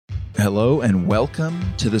Hello and welcome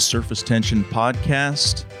to the Surface Tension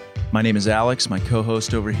Podcast. My name is Alex. My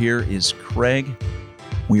co-host over here is Craig.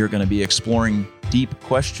 We are going to be exploring deep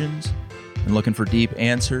questions and looking for deep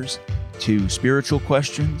answers to spiritual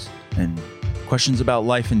questions and questions about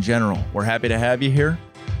life in general. We're happy to have you here,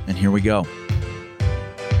 and here we go.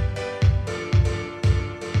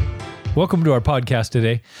 Welcome to our podcast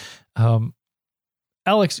today.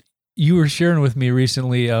 Alex, you were sharing with me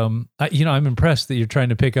recently, I'm impressed that you're trying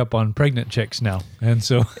to pick up on pregnant chicks now. And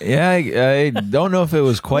so... Yeah, I don't know if it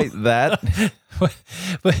was quite that.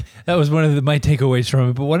 but that was one of my takeaways from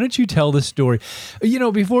it. But why don't you tell the story?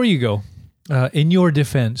 Before you go, in your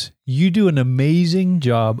defense, you do an amazing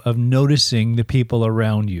job of noticing the people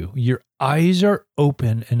around you. Your eyes are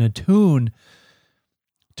open and attuned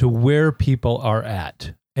to where people are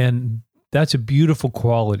at. And that's a beautiful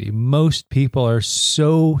quality. Most people are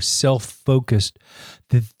so self-focused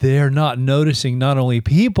that they're not noticing not only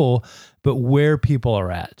people, but where people are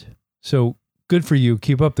at. So good for you.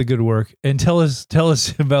 Keep up the good work. And tell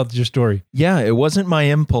us about your story. Yeah, it wasn't my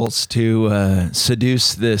impulse to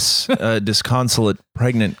seduce this disconsolate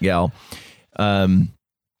pregnant gal.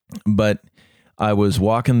 But I was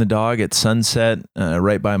walking the dog at sunset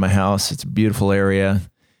right by my house. It's a beautiful area.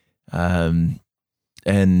 And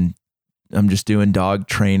I'm just doing dog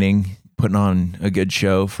training, putting on a good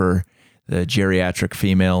show for the geriatric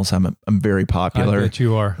females. I'm very popular. I bet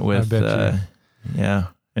you are. With, yeah,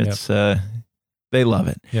 it's they love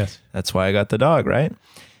it. Yes, that's why I got the dog, right?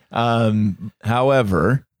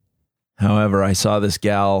 However, I saw this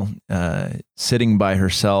gal sitting by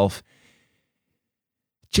herself,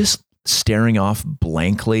 just staring off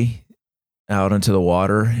blankly out into the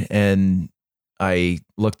water, and I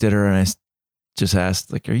looked at her and I just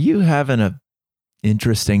asked, like, are you having a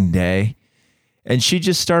interesting day? And she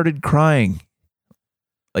just started crying.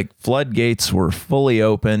 Like floodgates were fully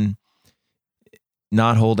open,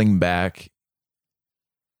 not holding back,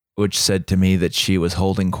 which said to me that she was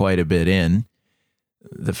holding quite a bit in.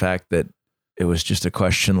 The fact that it was just a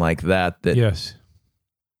question like that yes,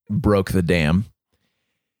 broke the dam.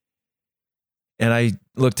 And I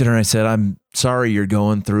looked at her and I said, I'm sorry you're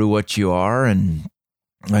going through what you are, and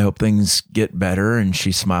I hope things get better. And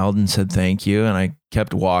she smiled and said, thank you. And I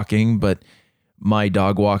kept walking, but my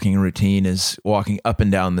dog walking routine is walking up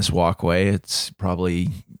and down this walkway. It's probably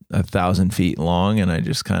 1,000 feet long. And I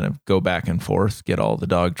just kind of go back and forth, get all the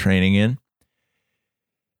dog training in.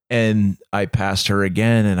 And I passed her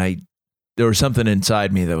again. And there was something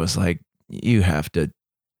inside me that was like, you have to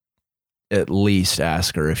at least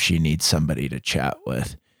ask her if she needs somebody to chat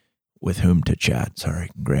with whom to chat.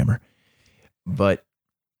 Sorry, grammar. But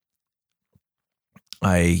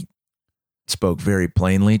I spoke very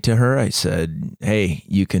plainly to her. I said, hey,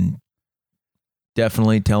 you can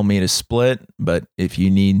definitely tell me to split, but if you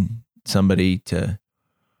need somebody to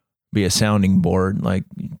be a sounding board, like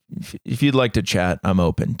if you'd like to chat, I'm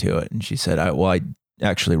open to it. And she said, I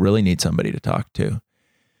actually really need somebody to talk to.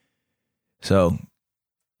 So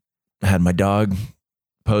I had my dog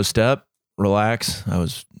post up, relax. I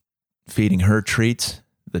was feeding her treats,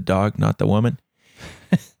 the dog, not the woman.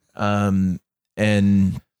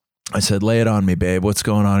 And I said, lay it on me, babe. What's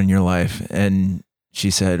going on in your life? And she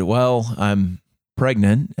said, well, I'm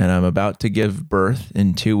pregnant and I'm about to give birth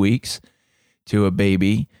in 2 weeks to a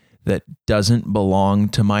baby that doesn't belong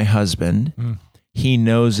to my husband. Mm. He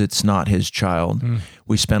knows it's not his child. Mm.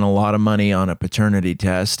 We spent a lot of money on a paternity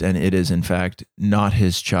test, and it is, in fact, not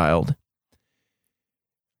his child.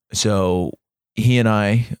 So he and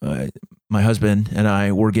I, my husband and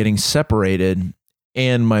I, were getting separated.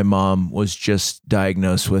 And my mom was just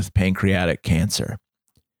diagnosed with pancreatic cancer.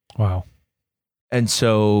 Wow. And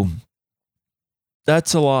so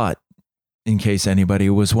that's a lot, in case anybody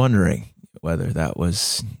was wondering whether that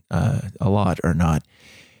was a lot or not.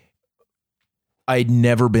 I'd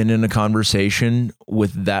never been in a conversation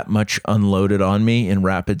with that much unloaded on me in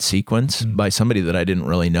rapid sequence by somebody that I didn't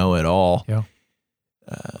really know at all. Yeah.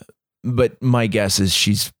 But my guess is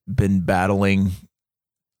she's been battling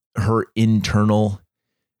her internal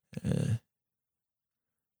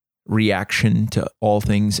reaction to all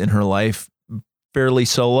things in her life fairly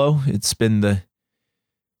solo. It's been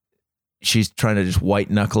she's trying to just white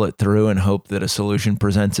knuckle it through and hope that a solution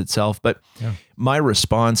presents itself. But my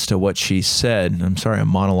response to what she said, I'm sorry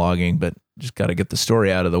I'm monologuing, but just got to get the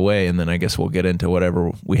story out of the way, and then I guess we'll get into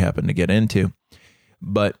whatever we happen to get into.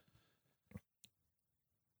 But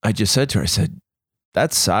I just said to her, I said,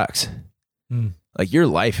 that sucks. Like, your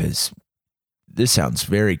life this sounds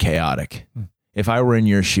very chaotic. If I were in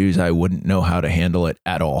your shoes, I wouldn't know how to handle it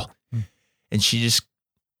at all. And she just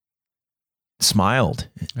smiled.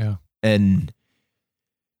 Yeah. And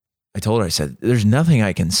I told her, I said, there's nothing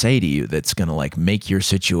I can say to you that's going to like make your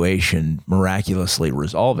situation miraculously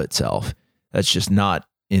resolve itself. That's just not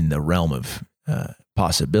in the realm of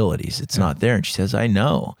possibilities. It's not there. And she says, I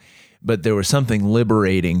know. But there was something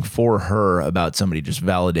liberating for her about somebody just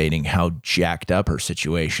validating how jacked up her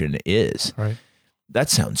situation is. Right. That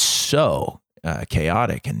sounds so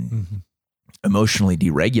chaotic and emotionally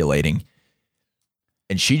deregulating.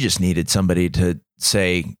 And she just needed somebody to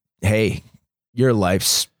say, hey, your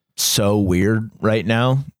life's so weird right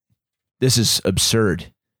now. This is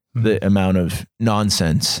absurd. The amount of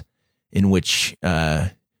nonsense in which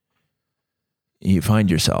you find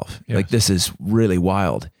yourself. Yes. Like, this is really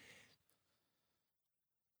wild.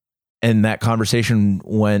 And that conversation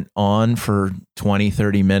went on for 20,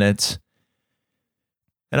 30 minutes.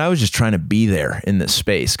 And I was just trying to be there in this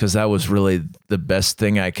space because that was really the best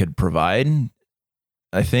thing I could provide,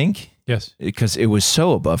 I think. Yes. Because it was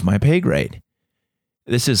so above my pay grade.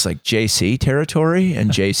 This is like JC territory and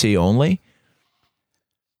JC only.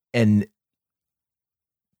 And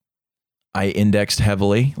I indexed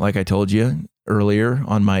heavily, like I told you earlier,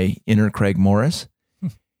 on my inner Craig Morris.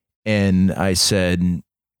 And I said,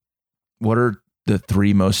 what are the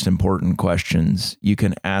 3 most important questions you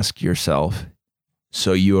can ask yourself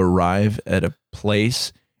so you arrive at a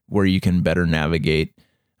place where you can better navigate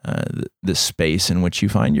the space in which you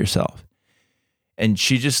find yourself? And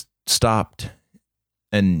she just stopped,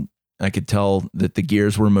 and I could tell that the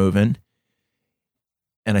gears were moving.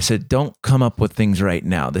 And I said, don't come up with things right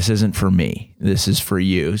now. This isn't for me. This is for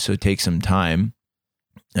you. So take some time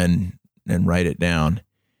and write it down.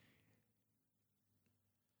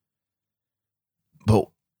 But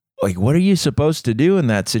like, what are you supposed to do in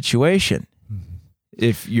that situation?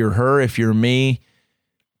 If you're her, if you're me?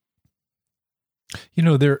 You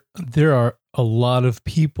know, there are a lot of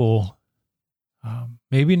people,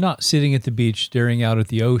 maybe not sitting at the beach staring out at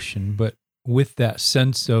the ocean, but with that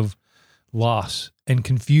sense of loss and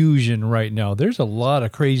confusion right now. There's a lot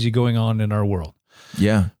of crazy going on in our world.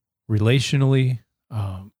 Yeah. Relationally,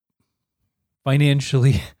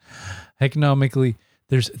 financially, economically.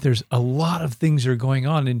 There's a lot of things that are going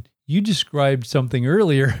on. And you described something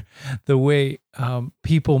earlier, the way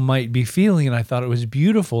people might be feeling. And I thought it was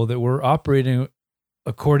beautiful that we're operating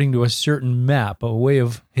according to a certain map, a way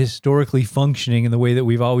of historically functioning in the way that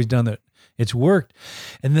we've always done it. It's worked.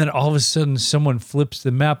 And then all of a sudden someone flips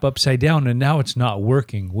the map upside down and now it's not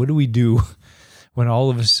working. What do we do when all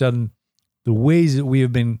of a sudden the ways that we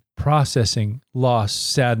have been processing loss,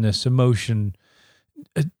 sadness, emotion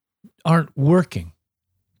aren't working?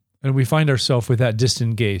 And we find ourselves with that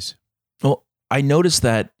distant gaze. Well, I noticed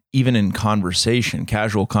that even in conversation,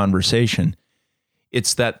 casual conversation,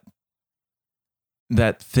 it's that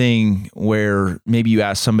thing where maybe you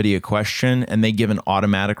ask somebody a question and they give an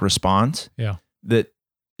automatic response. Yeah. That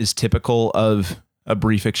is typical of a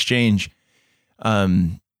brief exchange,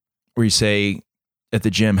 where you say at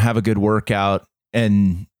the gym, have a good workout.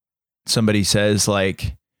 And somebody says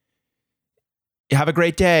like, have a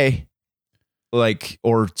great day. Like,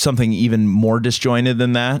 or something even more disjointed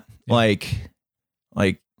than that. Yeah.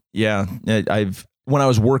 Like, yeah, when I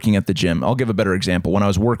was working at the gym, I'll give a better example. When I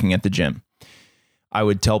was working at the gym, I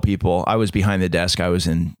would tell people, I was behind the desk. I was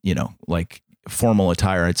in, like formal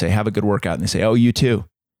attire. I'd say, have a good workout. And they say, oh, you too.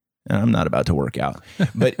 And I'm not about to work out,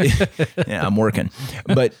 but yeah, I'm working,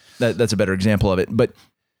 but that's a better example of it. But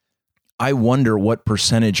I wonder what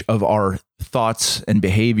percentage of our thoughts and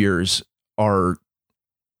behaviors are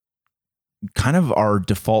kind of our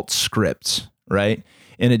default scripts, right?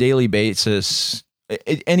 In a daily basis,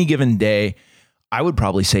 any given day, I would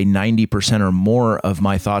probably say 90% or more of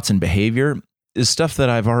my thoughts and behavior is stuff that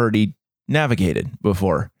I've already navigated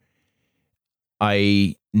before.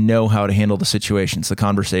 I know how to handle the situations, the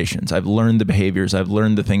conversations. I've learned the behaviors. I've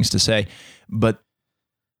learned the things to say. But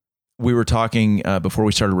we were talking before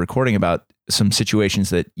we started recording about some situations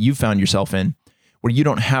that you found yourself in where you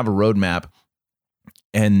don't have a roadmap,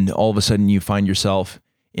 and all of a sudden you find yourself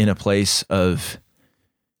in a place of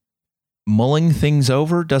mulling things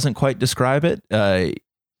over. Doesn't quite describe it.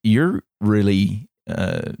 You're really,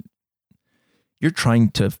 you're trying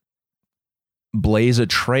to blaze a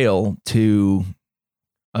trail to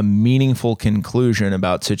a meaningful conclusion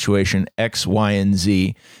about situation X, Y, and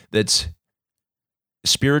Z that's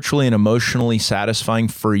spiritually and emotionally satisfying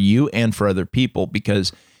for you and for other people,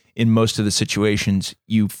 because in most of the situations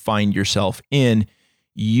you find yourself in,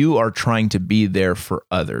 you are trying to be there for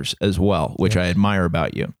others as well, which I admire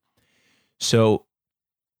about you. So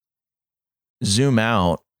zoom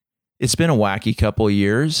out. It's been a wacky couple of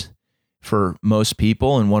years for most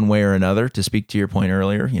people in one way or another, to speak to your point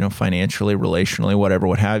earlier, financially, relationally, whatever,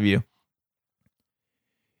 what have you.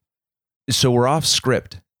 So we're off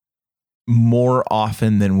script more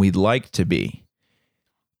often than we'd like to be.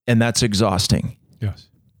 And that's exhausting. Yes.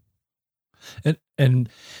 And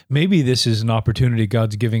maybe this is an opportunity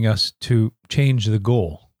God's giving us to change the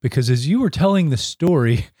goal. Because as you were telling the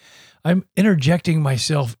story, I'm interjecting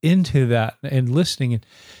myself into that and listening.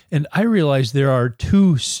 And I realize there are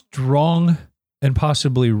two strong and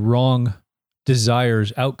possibly wrong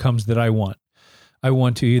desires, outcomes that I want. I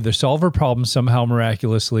want to either solve her problem somehow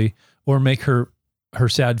miraculously or make her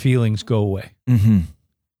sad feelings go away. Mm-hmm.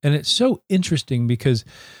 And it's so interesting because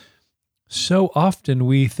so often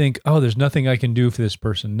we think, oh, there's nothing I can do for this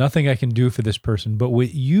person, nothing I can do for this person. But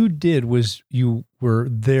what you did was you were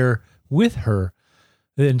there with her.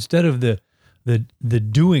 Instead of the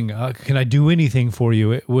doing, can I do anything for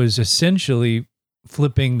you? It was essentially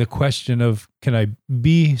flipping the question of, can I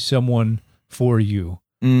be someone for you?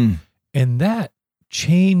 Mm. And that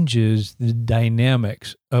changes the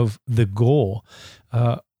dynamics of the goal.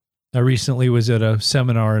 I recently was at a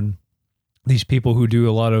seminar, and these people who do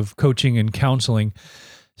a lot of coaching and counseling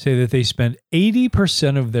say that they spend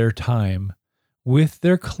 80% of their time with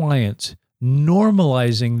their clients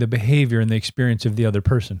normalizing the behavior and the experience of the other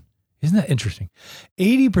person. Isn't that interesting?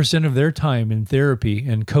 80% of their time in therapy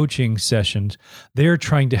and coaching sessions, they're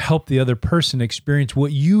trying to help the other person experience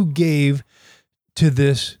what you gave to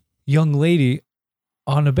this young lady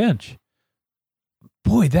on a bench.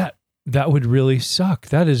 Boy, that would really suck.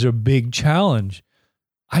 That is a big challenge.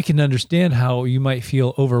 I can understand how you might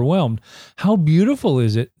feel overwhelmed. How beautiful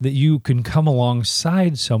is it that you can come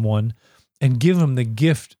alongside someone and give them the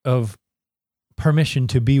gift of permission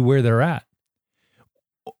to be where they're at?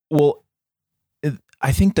 Well,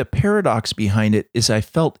 I think the paradox behind it is I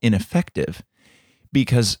felt ineffective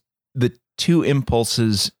because the two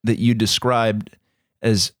impulses that you described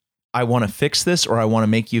as I want to fix this or I want to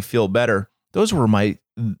make you feel better, those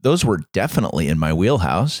were definitely in my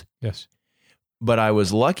wheelhouse. Yes. But I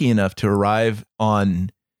was lucky enough to arrive on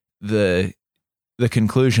the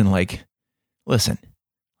conclusion, like, listen,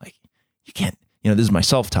 like, you can't, this is my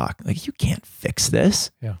self-talk. Like, you can't fix this.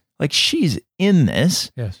 Yeah. Like, she's in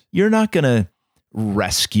this. Yes. You're not going to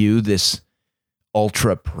rescue this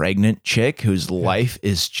ultra pregnant chick whose life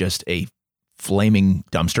is just a flaming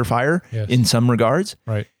dumpster fire in some regards.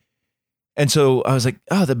 Right. And so I was like,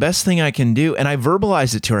 oh, the best thing I can do. And I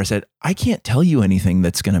verbalized it to her. I said, I can't tell you anything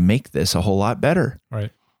that's going to make this a whole lot better.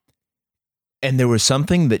 Right. And there was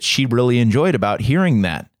something that she really enjoyed about hearing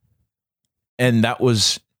that. And that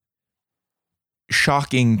was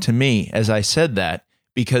shocking to me as I said that,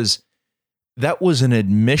 because that was an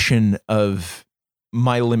admission of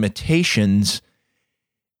my limitations.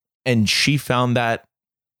 And she found that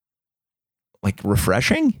like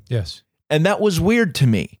refreshing. Yes. And that was weird to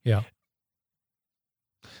me. Yeah.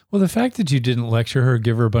 Well, the fact that you didn't lecture her,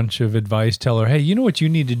 give her a bunch of advice, tell her, hey, you know what you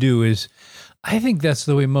need to do is, I think that's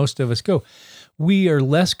the way most of us go. We are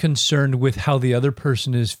less concerned with how the other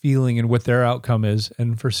person is feeling and what their outcome is.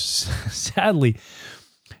 And sadly,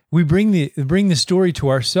 we bring the story to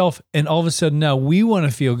ourselves, and all of a sudden now we want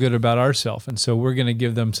to feel good about ourselves. And so we're going to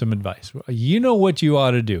give them some advice. You know what you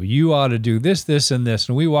ought to do. You ought to do this, this, and this.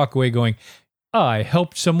 And we walk away going, I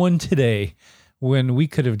helped someone today, when we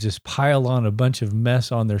could have just piled on a bunch of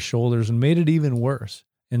mess on their shoulders and made it even worse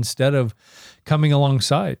instead of coming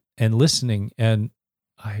alongside and listening. And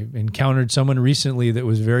I encountered someone recently that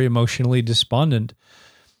was very emotionally despondent.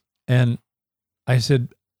 And I said,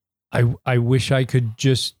 I wish I could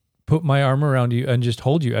just put my arm around you and just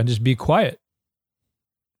hold you and just be quiet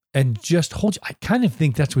and just hold you. I kind of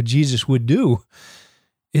think that's what Jesus would do,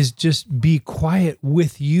 is just be quiet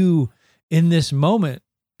with you in this moment.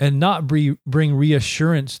 And not bring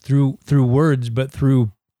reassurance through words, but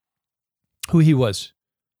through who he was,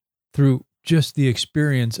 through just the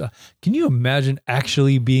experience. Can you imagine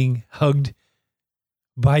actually being hugged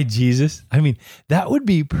by Jesus? I mean, that would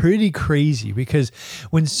be pretty crazy, because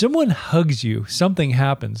when someone hugs you, something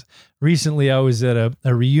happens. Recently, I was at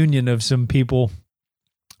a reunion of some people,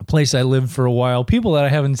 a place I lived for a while, people that I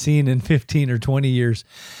haven't seen in 15 or 20 years.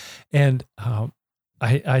 And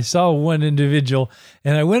I saw one individual,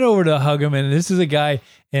 and I went over to hug him, and this is a guy,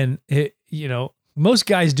 and most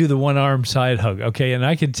guys do the one arm side hug, okay? And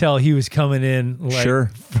I could tell he was coming in like, sure,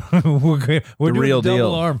 we're doing real double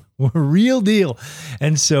deal. arm, we're real deal.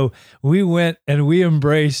 And so we went and we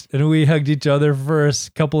embraced and we hugged each other for a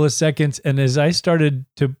couple of seconds. And as I started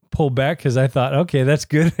to pull back, because I thought, okay, that's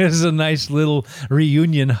good, it's a nice little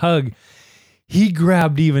reunion hug, he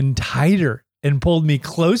grabbed even tighter and pulled me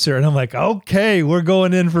closer. And I'm like, okay, we're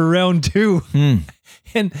going in for round two.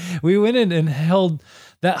 And we went in and held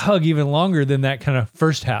that hug even longer than that kind of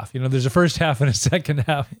first half. There's a first half and a second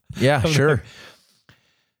half. Yeah, sure.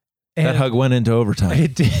 And that hug went into overtime.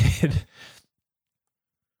 It did.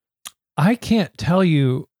 I can't tell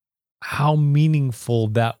you how meaningful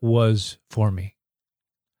that was for me.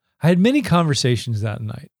 I had many conversations that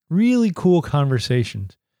night, really cool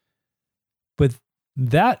conversations. But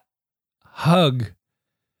that hug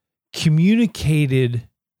communicated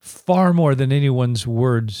far more than anyone's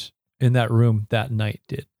words in that room that night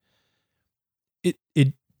did.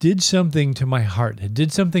 It did something to my heart. It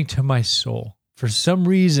did something to my soul. For some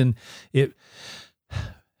reason, it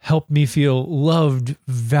helped me feel loved,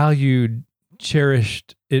 valued,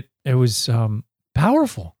 cherished. It was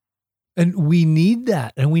powerful. And we need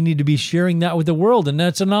that. And we need to be sharing that with the world. And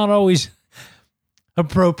that's not always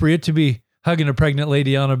appropriate to be hugging a pregnant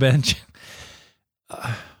lady on a bench.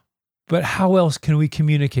 But how else can we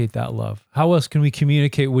communicate that love? How else can we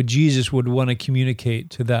communicate what Jesus would want to communicate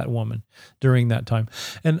to that woman during that time?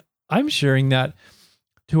 And I'm sharing that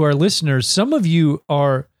to our listeners. Some of you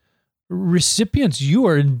are recipients. You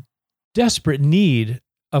are in desperate need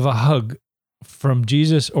of a hug from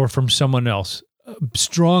Jesus or from someone else.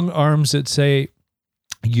 Strong arms that say,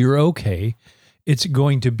 you're okay. It's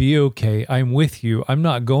going to be okay. I'm with you. I'm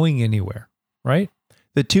not going anywhere. Right?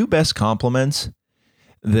 The two best compliments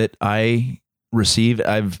that I've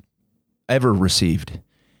ever received,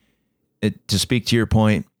 to speak to your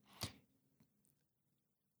point,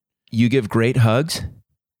 you give great hugs.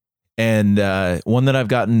 And one that I've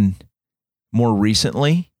gotten more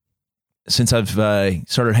recently, since I've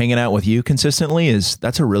started hanging out with you consistently, is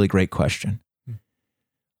that's a really great question.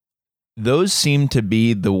 Those seem to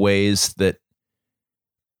be the ways that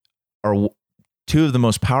are two of the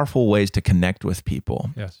most powerful ways to connect with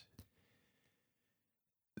people. Yes.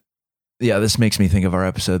 Yeah, this makes me think of our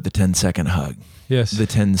episode, the 10-second hug. Yes. The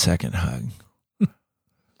 10-second hug.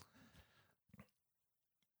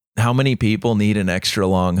 How many people need an extra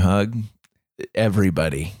long hug?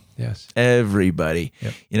 Everybody. Yes. Everybody.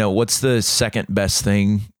 Yep. What's the second best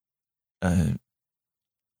thing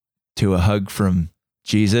to a hug from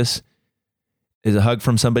Jesus? Is a hug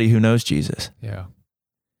from somebody who knows Jesus. Yeah.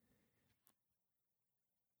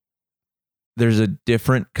 There's a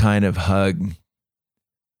different kind of hug.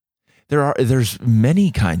 There's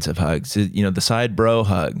many kinds of hugs. The side bro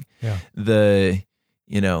hug. Yeah. The,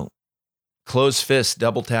 closed fist,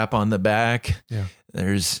 double tap on the back. Yeah.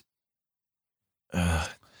 There's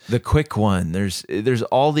the quick one. There's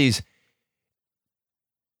all these.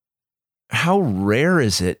 How rare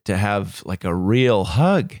is it to have like a real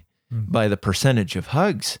hug by the percentage of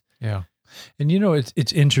hugs? Yeah. And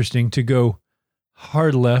it's interesting to go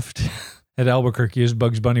hard left at Albuquerque, as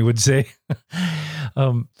Bugs Bunny would say.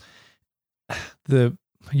 The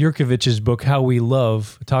Yurkovich's book, How We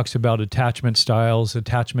Love, talks about attachment styles,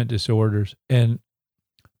 attachment disorders. And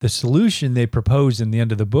the solution they propose in the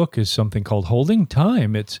end of the book is something called holding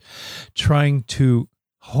time. It's trying to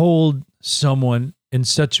hold someone in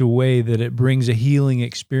such a way that it brings a healing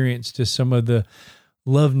experience to some of the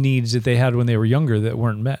love needs that they had when they were younger that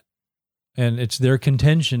weren't met. And it's their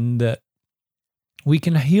contention that we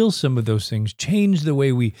can heal some of those things, change the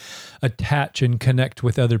way we attach and connect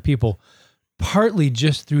with other people, partly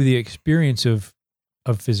just through the experience of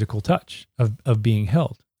physical touch, of being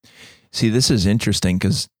held. See, this is interesting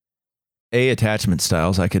because attachment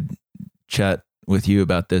styles, I could chat with you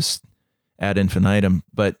about this ad infinitum,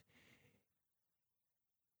 but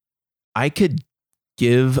I could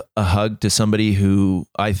give a hug to somebody who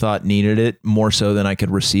I thought needed it more so than I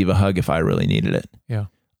could receive a hug if I really needed it. Yeah.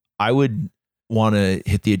 I would want to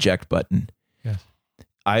hit the eject button. Yes.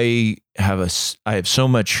 I have so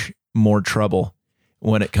much more trouble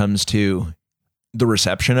when it comes to the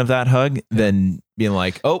reception of that hug than being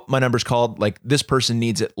like, oh, my number's called. Like, this person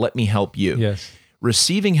needs it. Let me help you. Yes.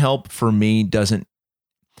 Receiving help for me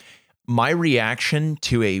my reaction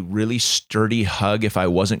to a really sturdy hug, if I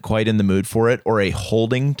wasn't quite in the mood for it, or a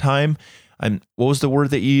holding time, what was the word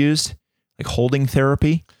that you used? Like holding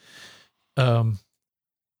therapy?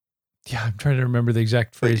 Yeah, I'm trying to remember the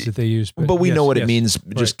exact phrase that they use. But we know what it means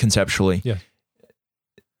just conceptually. Yeah.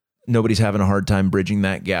 Nobody's having a hard time bridging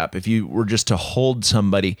that gap. If you were just to hold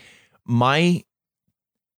somebody, my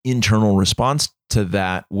internal response to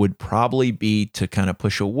that would probably be to kind of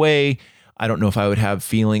push away. I don't know if I would have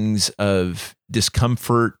feelings of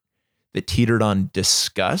discomfort that teetered on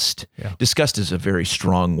disgust. Yeah. Disgust is a very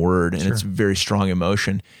strong word and it's a very strong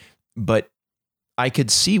emotion, but I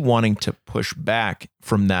could see wanting to push back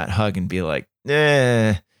from that hug and be like,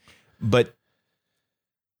 but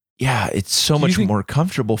yeah, it's so much more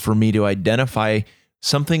comfortable for me to identify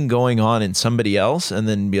something going on in somebody else and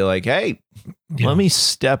then be like, hey, let me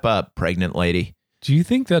step up, pregnant lady. Do you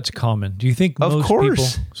think that's common? Do you think Of most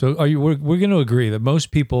course. people? So we're going to agree that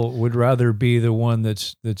most people would rather be the one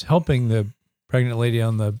that's helping the pregnant lady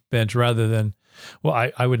on the bench rather than, well,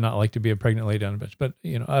 I would not like to be a pregnant lady on the bench, but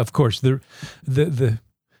of course the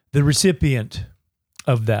recipient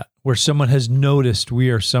of that, where someone has noticed we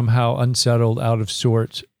are somehow unsettled, out of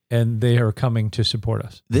sorts, and they are coming to support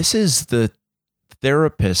us. This is the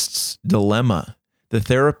therapist's dilemma. The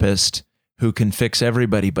therapist who can fix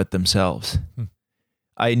everybody but themselves.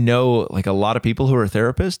 I know like a lot of people who are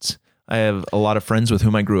therapists. I have a lot of friends with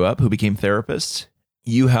whom I grew up who became therapists.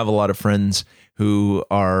 You have a lot of friends who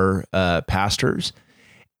are pastors.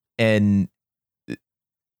 And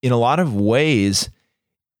in a lot of ways,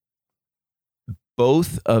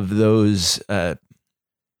 both of those,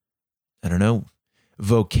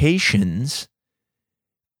 vocations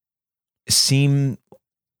seem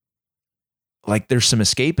like there's some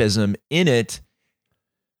escapism in it,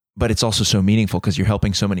 but it's also so meaningful because you're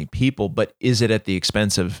helping so many people. But is it at the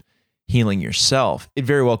expense of healing yourself? It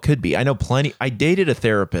very well could be. I know plenty. I dated a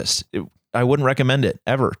therapist. I wouldn't recommend it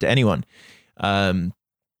ever to anyone.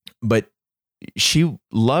 But she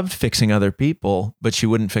loved fixing other people, but she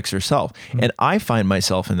wouldn't fix herself. And I find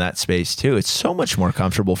myself in that space too. It's so much more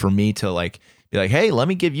comfortable for me to be like, hey, let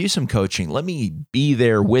me give you some coaching. Let me be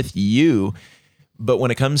there with you. But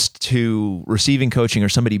when it comes to receiving coaching or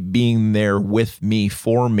somebody being there with me,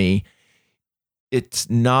 for me, it's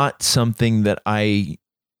not something that I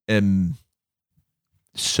am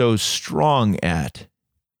so strong at.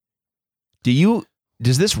 Does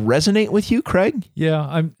this resonate with you, Craig? Yeah,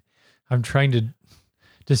 I'm trying to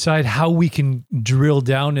decide how we can drill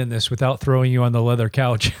down in this without throwing you on the leather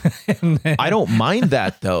couch. I don't mind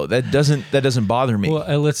that though. That doesn't bother me.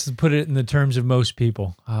 Well, let's put it in the terms of most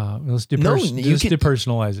people. Let's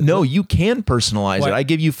depersonalize it. No, you can personalize it. I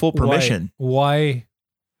give you full permission. Why?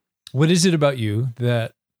 What is it about you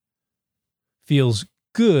that feels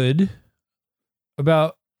good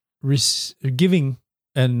about giving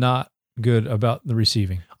and not good about the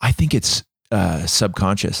receiving? I think it's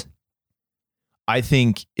subconscious. I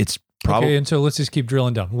think it's probably... Okay, and so let's just keep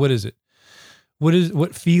drilling down. What is it?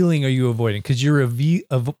 What feeling are you avoiding? Because you're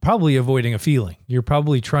probably avoiding a feeling. You're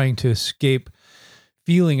probably trying to escape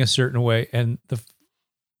feeling a certain way. And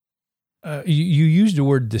you used the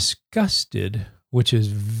word disgusted, which is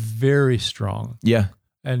very strong. Yeah.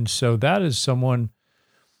 And so that is someone...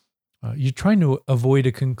 you're trying to avoid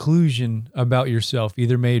a conclusion about yourself,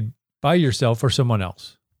 either made by yourself or someone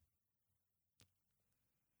else.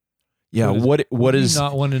 Yeah, what do you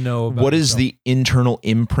not want to know about what yourself? is the internal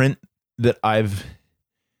imprint that I've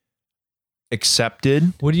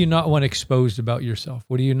accepted? What do you not want exposed about yourself?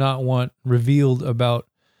 What do you not want revealed about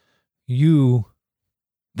you?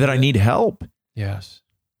 That I need help. Yes.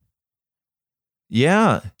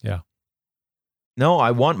 Yeah. Yeah. No,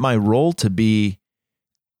 I want my role to be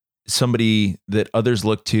somebody that others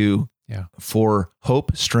look to for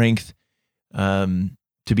hope, strength, to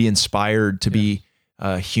be inspired, to be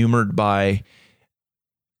humored by.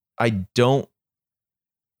 I don't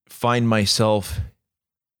find myself,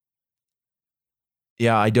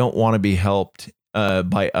 I don't want to be helped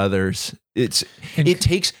by others. It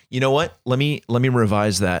takes, you know what? Let me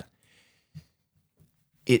revise that.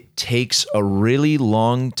 It takes a really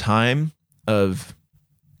long time of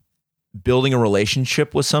building a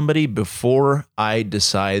relationship with somebody before I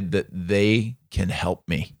decide that they can help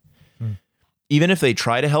me. Even if they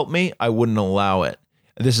try to help me, I wouldn't allow it.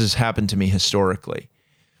 This has happened to me historically.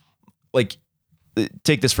 Like,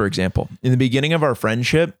 take this for example. In the beginning of our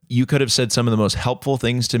friendship, you could have said some of the most helpful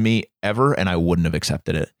things to me ever, and I wouldn't have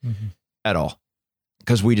accepted it at all.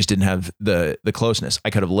 Because we just didn't have the closeness. I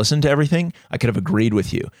could have listened to everything. I could have agreed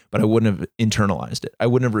with you, but I wouldn't have internalized it. I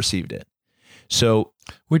wouldn't have received it. So,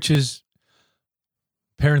 which is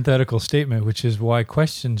parenthetical statement, which is why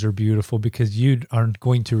questions are beautiful, because you aren't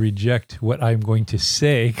going to reject what I'm going to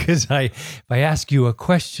say. Because if I ask you a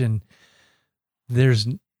question, there's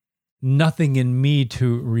nothing in me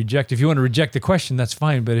to reject. If you want to reject the question, that's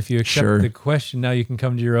fine. But if you accept the question, now you can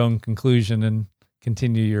come to your own conclusion and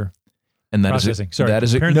continue your processing. That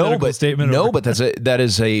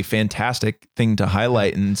is a fantastic thing to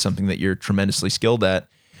highlight and something that you're tremendously skilled at.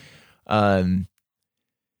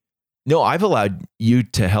 No, I've allowed you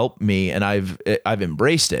to help me, and I've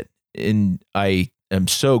embraced it, and I am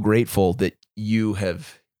so grateful that you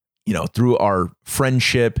have, through our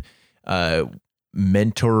friendship,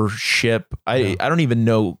 mentorship. I don't even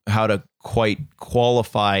know how to quite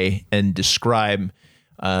qualify and describe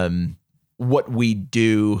what we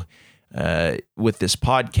do. with this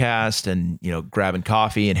podcast and, grabbing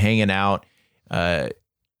coffee and hanging out.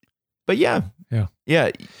 But yeah,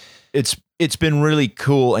 it's been really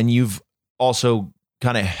cool. And you've also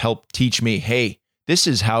kind of helped teach me, hey, this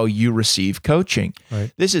is how you receive coaching.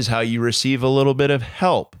 Right. This is how you receive a little bit of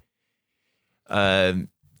help. And,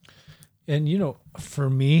 for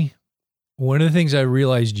me, one of the things I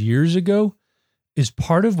realized years ago is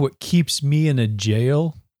part of what keeps me in a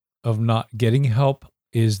jail of not getting help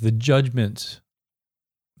is the judgments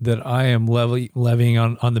that I am levying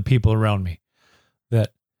on the people around me.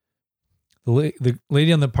 That the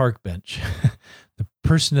lady on the park bench, the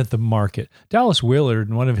person at the market, Dallas Willard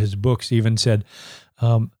in one of his books even said,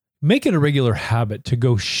 make it a regular habit to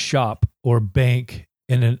go shop or bank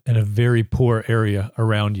in a very poor area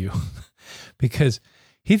around you. Because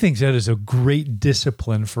he thinks that is a great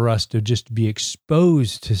discipline for us to just be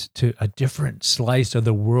exposed to a different slice of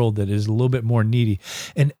the world that is a little bit more needy.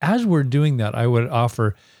 And as we're doing that, I would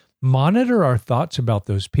offer, monitor our thoughts about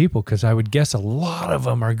those people, because I would guess a lot of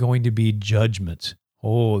them are going to be judgments.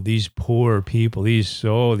 Oh, these poor people, these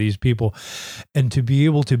people. And to be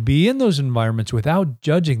able to be in those environments without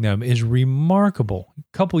judging them is remarkable.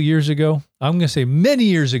 A couple years ago, I'm going to say many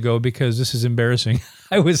years ago, because this is embarrassing.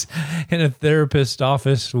 I was in a therapist's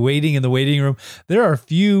office waiting in the waiting room. There are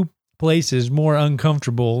few places more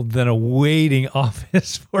uncomfortable than a waiting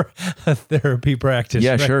office for a therapy practice.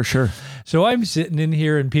 Yeah, right? sure. So I'm sitting in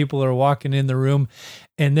here and people are walking in the room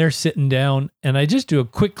and they're sitting down, and I just do a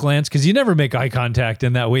quick glance, because you never make eye contact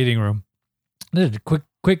in that waiting room. I did a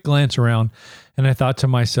quick glance around, and I thought to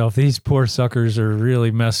myself, these poor suckers are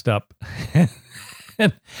really messed up.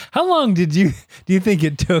 And how long do you think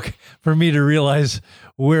it took for me to realize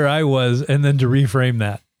where I was and then to reframe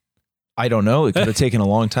that? I don't know. It could have taken a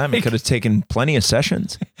long time. It could have taken plenty of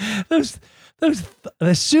sessions. Those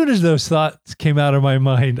as soon as those thoughts came out of my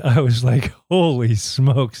mind, I was like, holy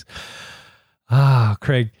smokes.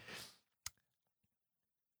 Craig,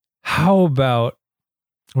 how about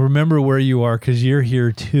remember where you are, because you're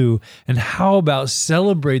here too, and how about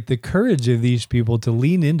celebrate the courage of these people to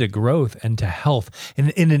lean into growth and to health?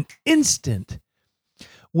 And in an instant,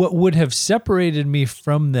 what would have separated me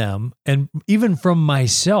from them and even from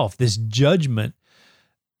myself, this judgment,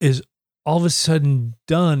 is all of a sudden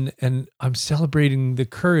done, and I'm celebrating the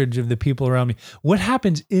courage of the people around me. What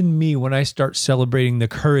happens in me when I start celebrating the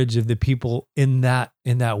courage of the people in that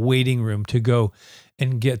waiting room to go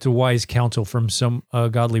and get to wise counsel from some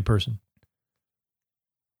godly person?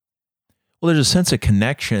 Well, there's a sense of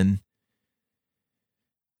connection,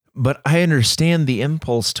 but I understand the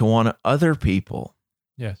impulse to want other people.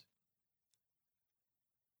 Yes.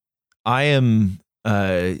 I am,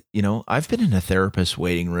 I've been in a therapist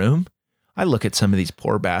waiting room. I look at some of these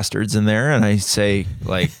poor bastards in there and I say,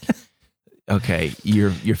 like, okay,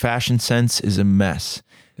 your fashion sense is a mess.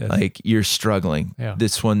 Yes. Like, you're struggling. Yeah.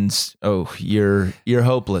 This one's, you're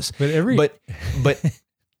hopeless. But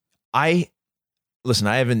I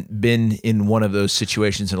haven't been in one of those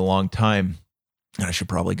situations in a long time. And I should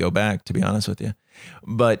probably go back, to be honest with you.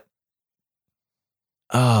 But,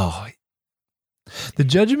 the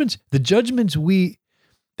judgments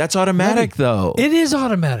that's automatic, though. It is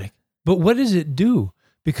automatic. But what does it do?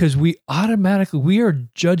 Because we are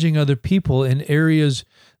judging other people in areas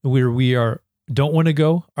where we don't want to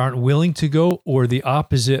go, aren't willing to go, or the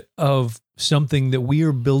opposite of something that we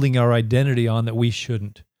are building our identity on that we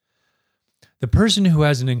shouldn't. The person who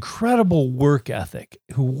has an incredible work ethic,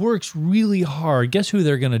 who works really hard, guess who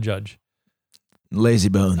they're going to judge? Lazy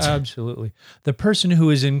bones. Absolutely. The person who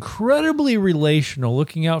is incredibly relational,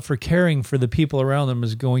 looking out for caring for the people around them,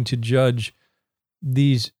 is going to judge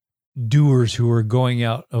these doers who are going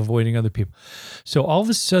out avoiding other people. So all of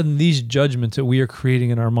a sudden, these judgments that we are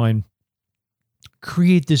creating in our mind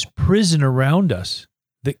create this prison around us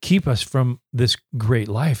that keep us from this great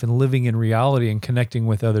life and living in reality and connecting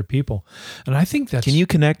with other people. And I think that's... Can you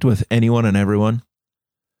connect with anyone and everyone?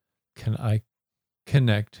 Can I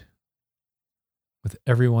connect with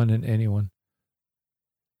everyone and anyone?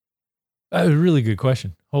 A really good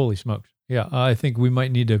question. Holy smokes. Yeah, I think we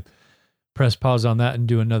might need to press pause on that and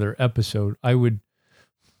do another episode.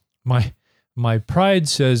 My pride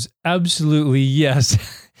says absolutely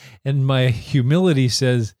yes. And my humility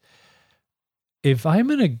says, if I'm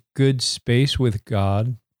in a good space with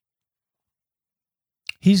God,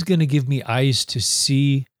 He's going to give me eyes to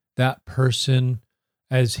see that person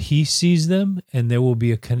as He sees them, and there will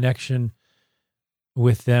be a connection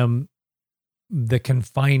with them that can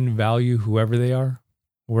find value whoever they are,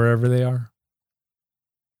 wherever they are.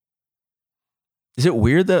 Is it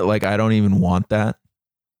weird that, like, I don't even want that?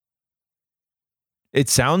 It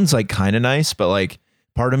sounds like kind of nice, but like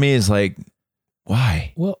part of me is like,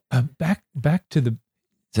 why? Well, back to the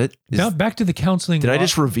back to the counseling. Did I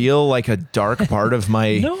just reveal like a dark part of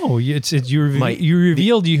my? No, you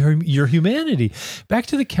revealed your humanity. Back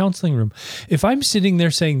to the counseling room. If I'm sitting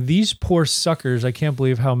there saying, these poor suckers, I can't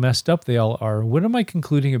believe how messed up they all are, what am I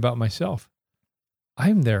concluding about myself?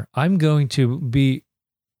 I'm there. I'm going to be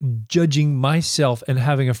judging myself and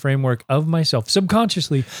having a framework of myself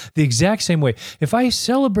subconsciously the exact same way. If I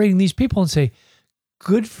celebrating these people and say,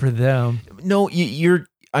 good for them. No,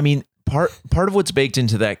 part of what's baked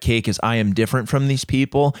into that cake is I am different from these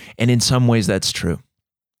people. And in some ways that's true.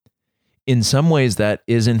 In some ways that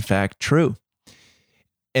is in fact true.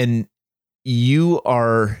 And it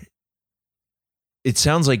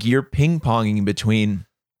sounds like you're ping-ponging between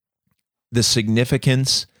the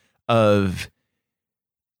significance of,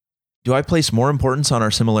 do I place more importance on our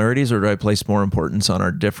similarities or do I place more importance on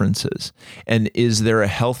our differences? And is there a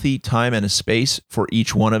healthy time and a space for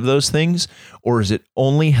each one of those things? Or is it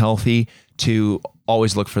only healthy to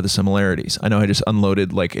always look for the similarities? I know I just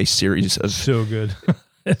unloaded like a series of... So good.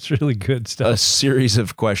 That's really good stuff. A series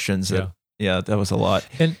of questions. That was a lot.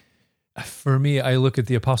 And for me, I look at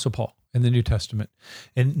the Apostle Paul in the New Testament,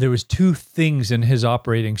 and there was two things in his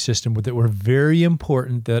operating system that were very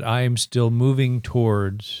important that I am still moving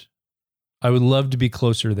towards. I would love to be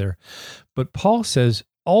closer there. But Paul says,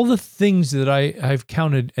 all the things that I've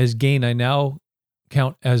counted as gain, I now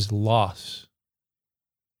count as loss.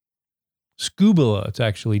 Scubala, it's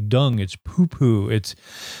actually dung, it's poo-poo, it's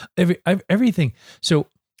everything. So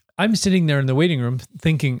I'm sitting there in the waiting room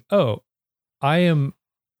thinking, oh,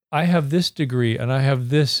 I have this degree, and I have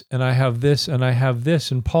this, and I have this, and I have this.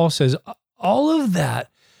 And Paul says, all of that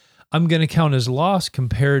I'm going to count as loss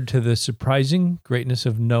compared to the surprising greatness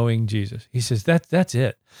of knowing Jesus. He says, that's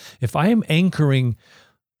it. If I am anchoring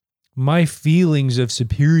my feelings of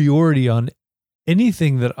superiority on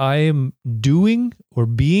anything that I am doing or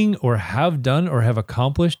being or have done or have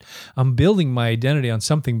accomplished, I'm building my identity on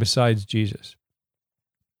something besides Jesus.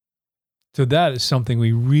 So that is something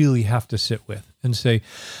we really have to sit with and say,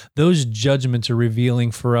 those judgments are revealing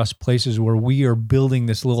for us places where we are building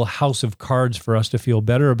this little house of cards for us to feel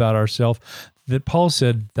better about ourselves. That Paul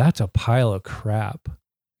said, that's a pile of crap.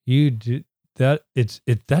 That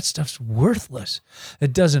stuff's worthless.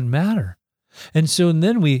 It doesn't matter. And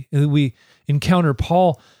then we encounter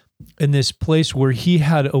Paul in this place where he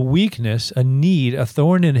had a weakness, a need, a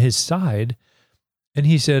thorn in his side. And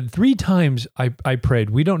he said, 3 times I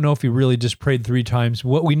prayed. We don't know if he really just prayed 3 times.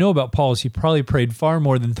 What we know about Paul is he probably prayed far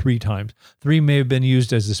more than 3 times. 3 may have been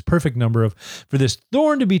used as this perfect number for this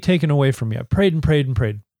thorn to be taken away from me. I prayed and prayed and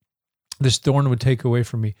prayed. This thorn would take away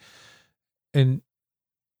from me. And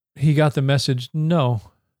he got the message, no.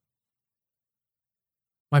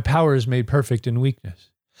 My power is made perfect in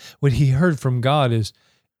weakness. What he heard from God is,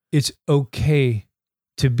 it's okay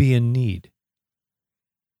to be in need.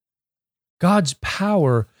 God's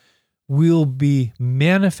power will be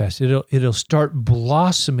manifest. It'll start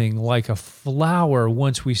blossoming like a flower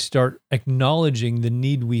once we start acknowledging the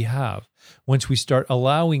need we have, once we start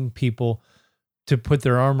allowing people to put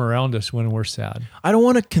their arm around us when we're sad. I don't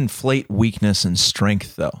want to conflate weakness and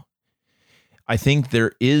strength, though. I think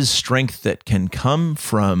there is strength that can come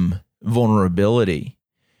from vulnerability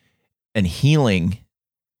and healing,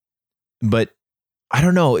 but I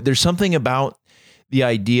don't know. There's something about the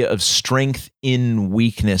idea of strength in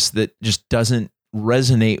weakness that just doesn't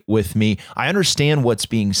resonate with me. I understand what's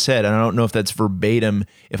being said, and I don't know if that's verbatim,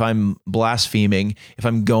 if I'm blaspheming, if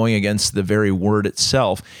I'm going against the very word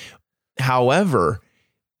itself. However,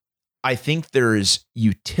 I think there's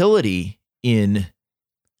utility in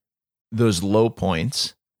those low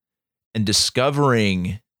points and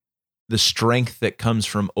discovering the strength that comes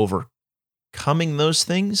from overcoming those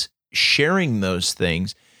things, sharing those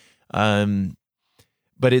things.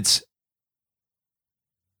 But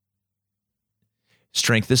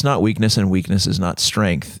strength is not weakness and weakness is not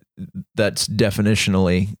strength. That's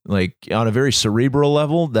definitionally, like on a very cerebral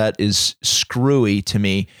level, that is screwy to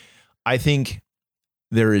me. I think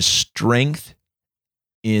there is strength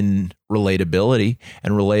in relatability,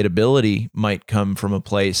 and relatability might come from a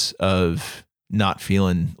place of not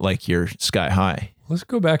feeling like you're sky high. Let's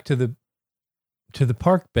go back to the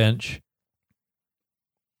park bench.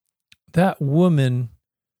 That woman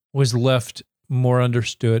was left more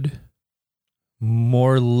understood,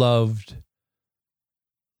 more loved,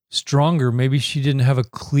 stronger. Maybe she didn't have a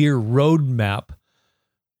clear roadmap,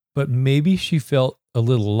 but maybe she felt a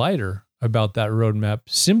little lighter about that roadmap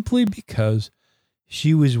simply because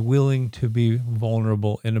she was willing to be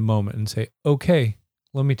vulnerable in a moment and say, okay,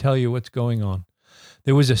 let me tell you what's going on.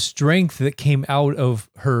 There was a strength that came out of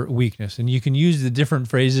her weakness. And you can use the different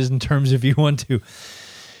phrases and terms if you want to.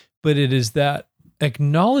 But it is that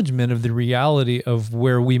acknowledgement of the reality of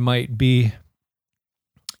where we might be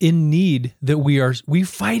in need that we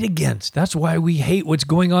fight against. That's why we hate what's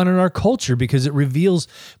going on in our culture, because it reveals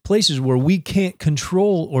places where we can't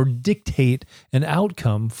control or dictate an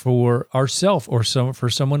outcome for ourselves or for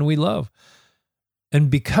someone we love. And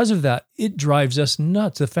because of that, it drives us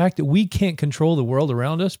nuts. The fact that we can't control the world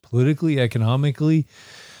around us politically, economically,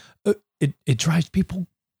 it drives people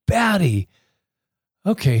batty.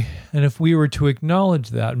 Okay, and if we were to acknowledge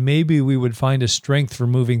that, maybe we would find a strength for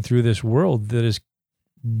moving through this world that is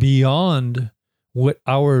beyond what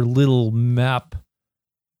our little map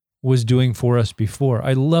was doing for us before.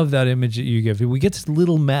 I love that image that you give. We get this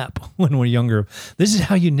little map when we're younger. This is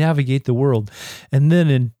how you navigate the world. And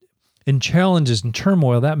then in challenges and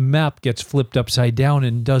turmoil, that map gets flipped upside down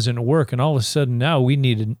and doesn't work. And all of a sudden now we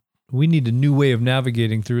need a new way of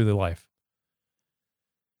navigating through the life.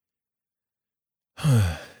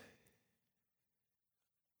 I'm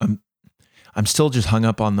still just hung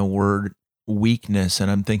up on the word weakness,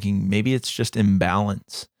 and I'm thinking maybe it's just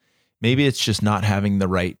imbalance. Maybe it's just not having the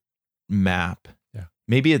right map. Yeah.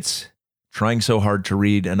 Maybe it's trying so hard to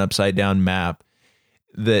read an upside down map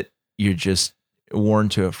that you're just worn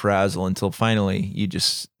to a frazzle until finally you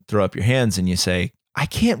just throw up your hands and you say, I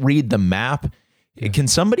can't read the map. Yes. Can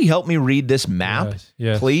somebody help me read this map,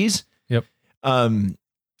 yes. please? Yep.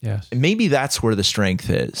 Yes. Maybe that's where the strength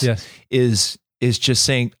is. Yes. Is just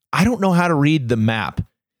saying, I don't know how to read the map.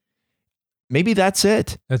 Maybe that's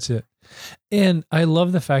it. That's it. And I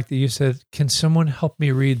love the fact that you said, can someone help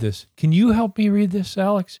me read this? Can you help me read this,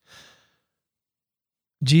 Alex?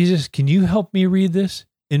 Jesus, can you help me read this?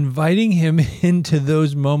 Inviting him into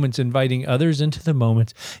those moments, inviting others into the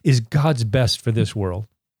moments is God's best for this world.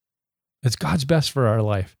 It's God's best for our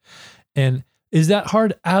life. And is that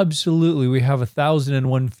hard? Absolutely. We have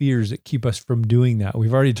 1,001 fears that keep us from doing that.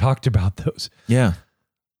 We've already talked about those. Yeah.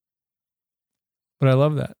 But I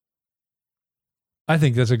love that. I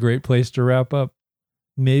think that's a great place to wrap up.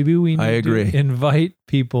 Maybe we need to invite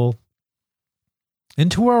people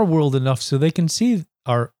into our world enough so they can see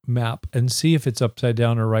our map and see if it's upside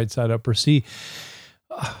down or right side up, or see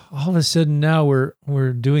all of a sudden now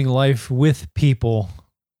we're doing life with people,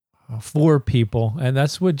 for people. And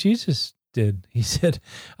that's what Jesus did. He said,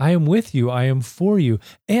 I am with you, I am for you,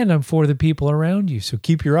 and I'm for the people around you. So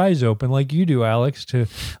keep your eyes open like you do, Alex, to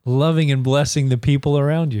loving and blessing the people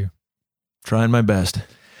around you. Trying my best.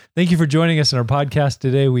 Thank you for joining us in our podcast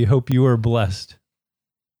today. We hope you are blessed.